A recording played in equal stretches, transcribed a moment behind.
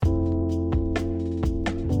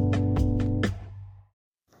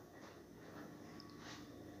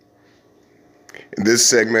This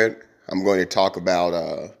segment, I'm going to talk about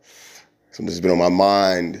something that's been on my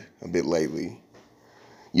mind a bit lately.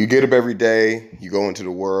 You get up every day, you go into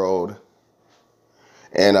the world,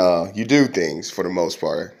 and you do things for the most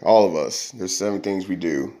part. All of us. There's 7 things we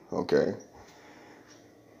do, okay?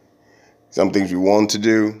 Some things we want to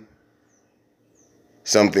do,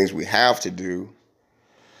 some things we have to do,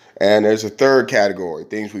 and there's a third category,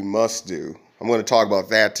 things we must do. I'm going to talk about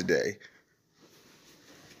that today.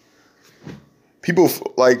 People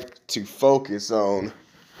like to focus on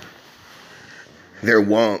their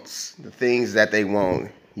wants, the things that they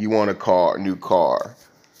want. You want a new car.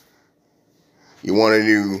 You want a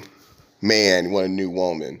new man. You want a new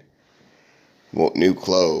woman. You want new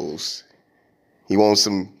clothes. You want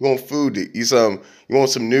food to eat. You want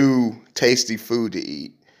some new tasty food to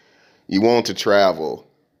eat. You want to travel.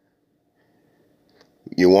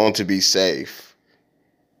 You want to be safe.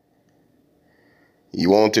 You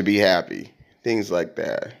want to be happy. Things like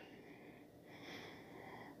that.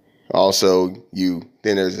 Also, then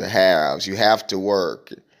there's the haves. You have to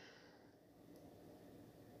work.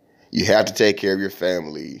 You have to take care of your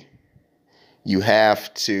family. You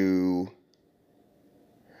have to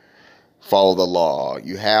follow the law.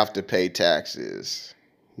 You have to pay taxes.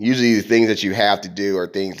 Usually the things that you have to do are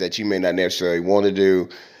things that you may not necessarily want to do,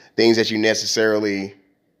 things that you necessarily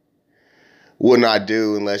would not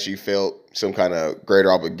do unless you felt some kind of greater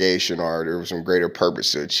obligation or there was some greater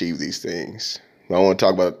purpose to achieve these things. I want to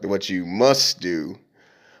talk about what you must do.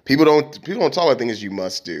 People don't talk about things you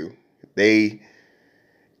must do. They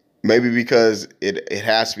maybe because it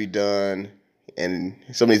has to be done, and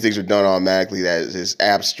some of these things are done automatically that is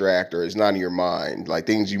abstract or it's not in your mind. Like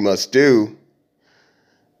things you must do.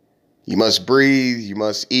 You must breathe. You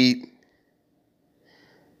must eat.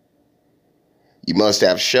 You must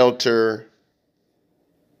have shelter.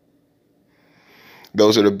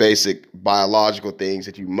 Those are the basic biological things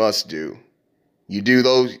that you must do. You do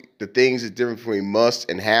those, the things that's different between must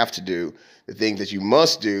and have to do. The things that you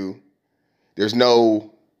must do, there's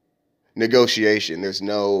no negotiation. There's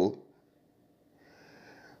no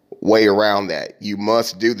way around that. You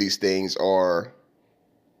must do these things or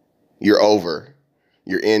you're over.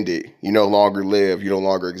 You're ended. You no longer live. You no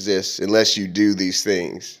longer exist unless you do these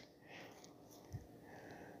things.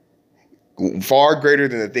 Far greater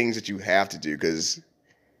than the things that you have to do, because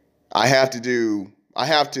I have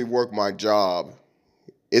to work my job.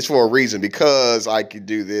 It's for a reason, because I could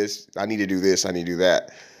do this. I need to do this. I need to do that.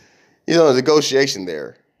 There's negotiation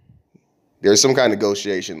there. There's some kind of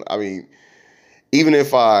negotiation. I mean, even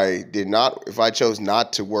if I chose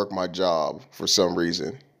not to work my job for some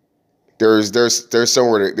reason, there's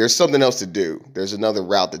something else to do. There's another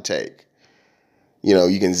route to take.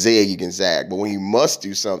 You can zig, you can zag, but when you must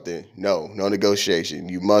do something, no negotiation.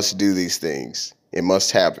 You must do these things. It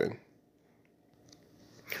must happen.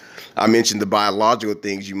 I mentioned the biological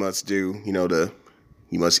things you must do.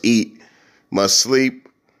 You must eat, must sleep,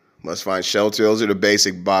 must find shelter. Those are the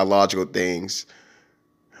basic biological things.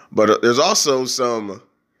 But there's also some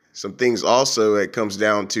things also that comes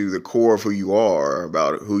down to the core of who you are,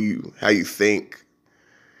 about how you think,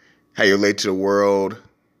 how you relate to the world,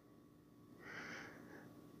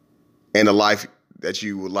 and the life that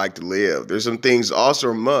you would like to live. There's some things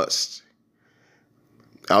also must.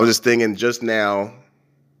 I was just thinking just now,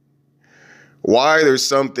 why there's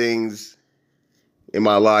some things in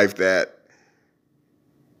my life that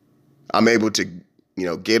I'm able to,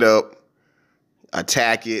 get up,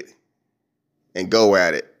 attack it, and go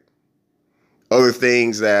at it. Other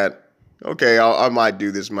things that, okay, I might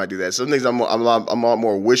do this, might do that. Some things I'm a lot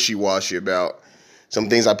more wishy-washy about. Some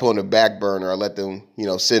things I put on the back burner. I let them,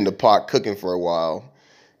 sit in the pot cooking for a while.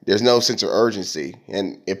 There's no sense of urgency.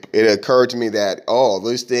 And it occurred to me that,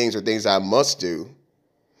 those things are things I must do,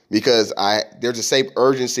 because there's the same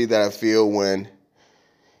urgency that I feel when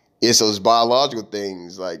it's those biological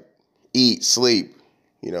things like eat, sleep.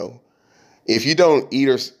 If you don't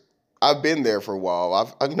eat, I've been there for a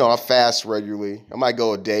while. I fast regularly. I might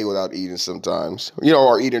go a day without eating sometimes,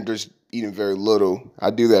 or eating very little.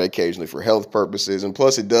 I do that occasionally for health purposes, and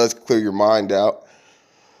plus it does clear your mind out.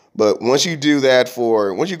 But once you do that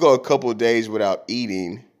once you go a couple of days without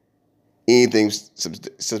eating anything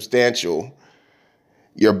substantial,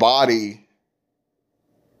 your body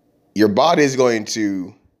is going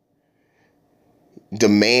to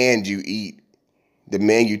demand you eat,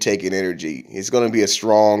 demand you take in energy. It's going to be a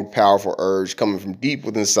strong, powerful urge coming from deep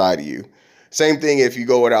within inside of you. Same thing if you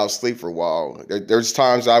go without sleep for a while. There's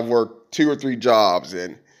times I've worked 2 or 3 jobs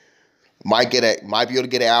and might be able to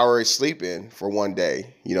get an hour of sleep in for one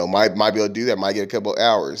day. Might be able to do that. Might get a couple of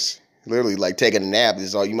hours. Literally, like taking a nap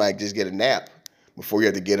is all. You might just get a nap before you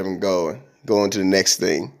have to get up and go. going to the next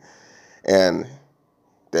thing. And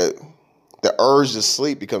the the urge to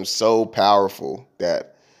sleep becomes so powerful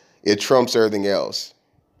that it trumps everything else.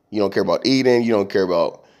 You don't care about eating, you don't care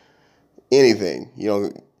about anything.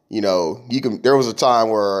 You can there was a time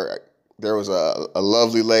where there was a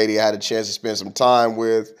lovely lady I had a chance to spend some time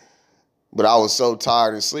with, but I was so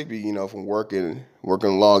tired and sleepy, from working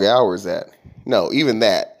long hours that no, even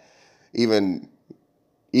that, even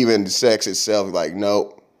even sex itself, like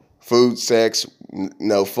nope, food, sex,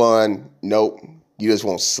 no fun, nope. You just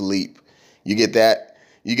want sleep. You get that,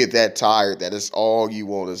 you get that tired that it's all you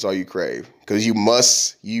want, it's all you crave, because you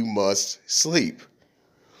must sleep.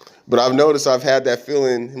 But I've noticed I've had that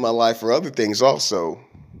feeling in my life for other things also.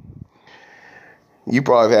 You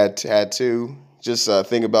probably had too. Just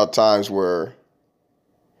think about times where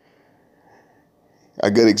a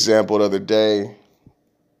good example the other day.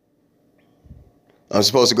 I'm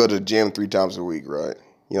supposed to go to the gym 3 times a week, right?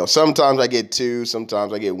 Sometimes I get two,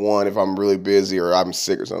 sometimes I get one if I'm really busy or I'm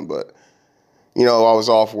sick or something. But I was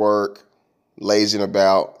off work, lazing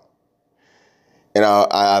about, and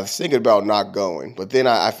I was thinking about not going. But then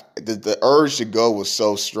the urge to go was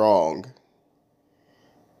so strong,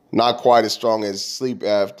 not quite as strong as sleep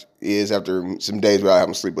is after some days without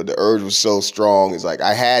having sleep. But the urge was so strong, it's like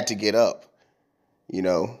I had to get up. You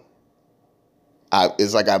know,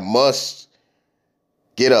 it's like I must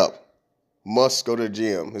get up, must go to the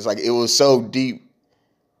gym. It's like it was so deep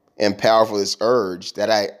and powerful, this urge,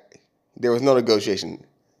 that there was no negotiation.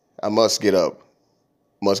 I must get up,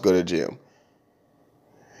 must go to the gym.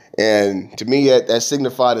 And to me, that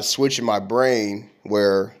signified a switch in my brain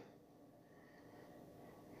where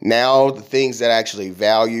now the things that I actually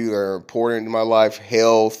value are important in my life,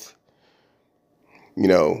 health, you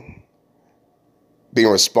know, being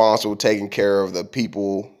responsible, taking care of the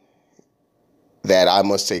people that I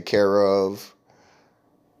must take care of,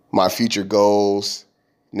 my future goals.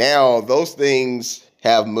 Now those things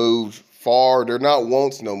have moved far. They're not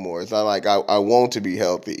wants no more. It's not like I want to be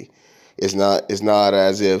healthy. It's not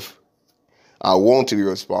as if I want to be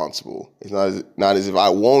responsible. It's not as if I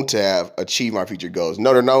want to have achieved my future goals.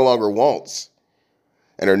 No, they're no longer wants.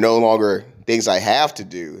 And they're no longer things I have to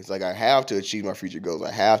do. It's like I have to achieve my future goals.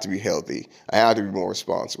 I have to be healthy. I have to be more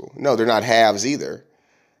responsible. No, they're not haves either.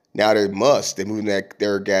 Now they're must. They move in that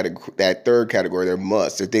third category. They're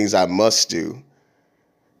must. They're things I must do.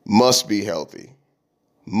 Must be healthy.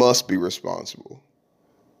 Must be responsible.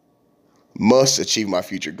 Must achieve my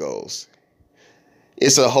future goals.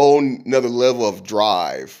 It's a whole nother level of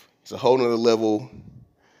drive. It's a whole nother level.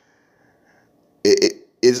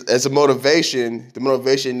 It's a motivation. The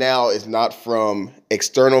motivation now is not from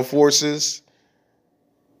external forces.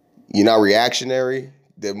 You're not reactionary.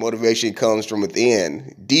 The motivation comes from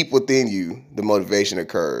within. Deep within you, the motivation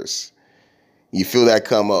occurs. You feel that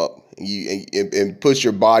come up. And puts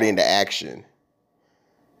your body into action.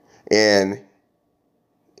 And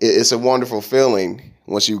it's a wonderful feeling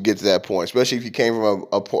once you get to that point, especially if you came from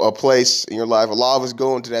a place in your life. A lot of us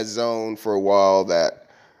go into that zone for a while that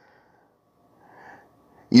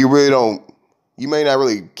you may not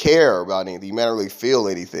really care about anything. You may not really feel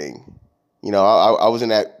anything. I was in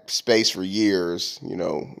that space for years.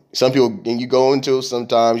 Some people, and you go into it,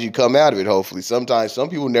 sometimes you come out of it, hopefully. Sometimes some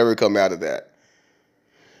people never come out of that.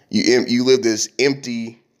 You live this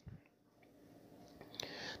empty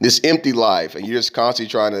life, and you're just constantly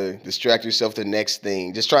trying to distract yourself to the next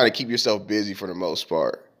thing, just trying to keep yourself busy for the most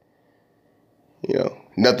part.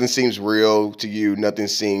 Nothing seems real to you, nothing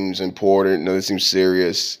seems important, nothing seems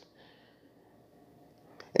serious.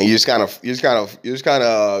 And you're just kind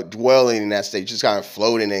of dwelling in that state, just kind of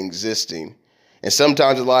floating and existing. And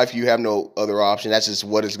sometimes in life you have no other option. That's just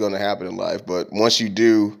what is going to happen in life. But once you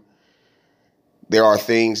do, there are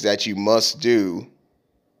things that you must do.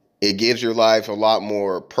 It gives your life a lot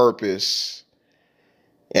more purpose,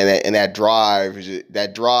 and that drive,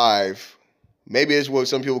 maybe it's what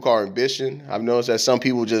some people call ambition. I've noticed that some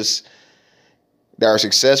people that are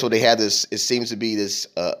successful, they have this. It seems to be this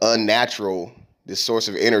unnatural, this source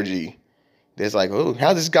of energy. That's like, oh,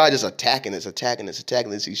 how's this guy just attacking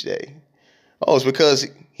this each day? Oh, it's because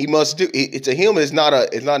he must do. It's a him. It's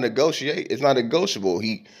not negotiate. It's not negotiable.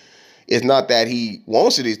 It's not that he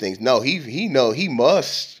wants to do these things. No, he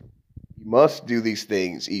must do these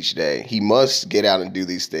things each day. He must get out and do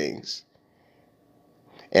these things.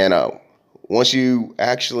 And once you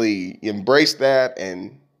actually embrace that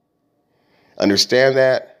and understand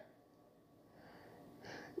that,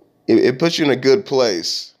 it puts you in a good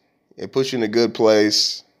place. It puts you in a good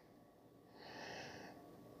place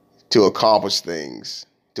to accomplish things,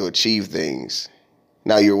 to achieve things.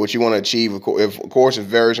 Now, what you want to achieve, of course, it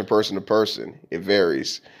varies from person to person. It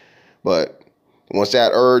varies. But Once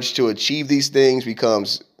that urge to achieve these things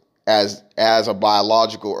becomes as a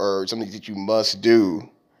biological urge, something that you must do,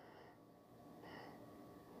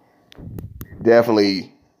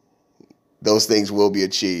 definitely those things will be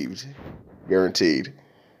achieved, guaranteed.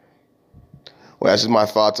 Well, that's just my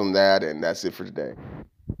thoughts on that, and that's it for today.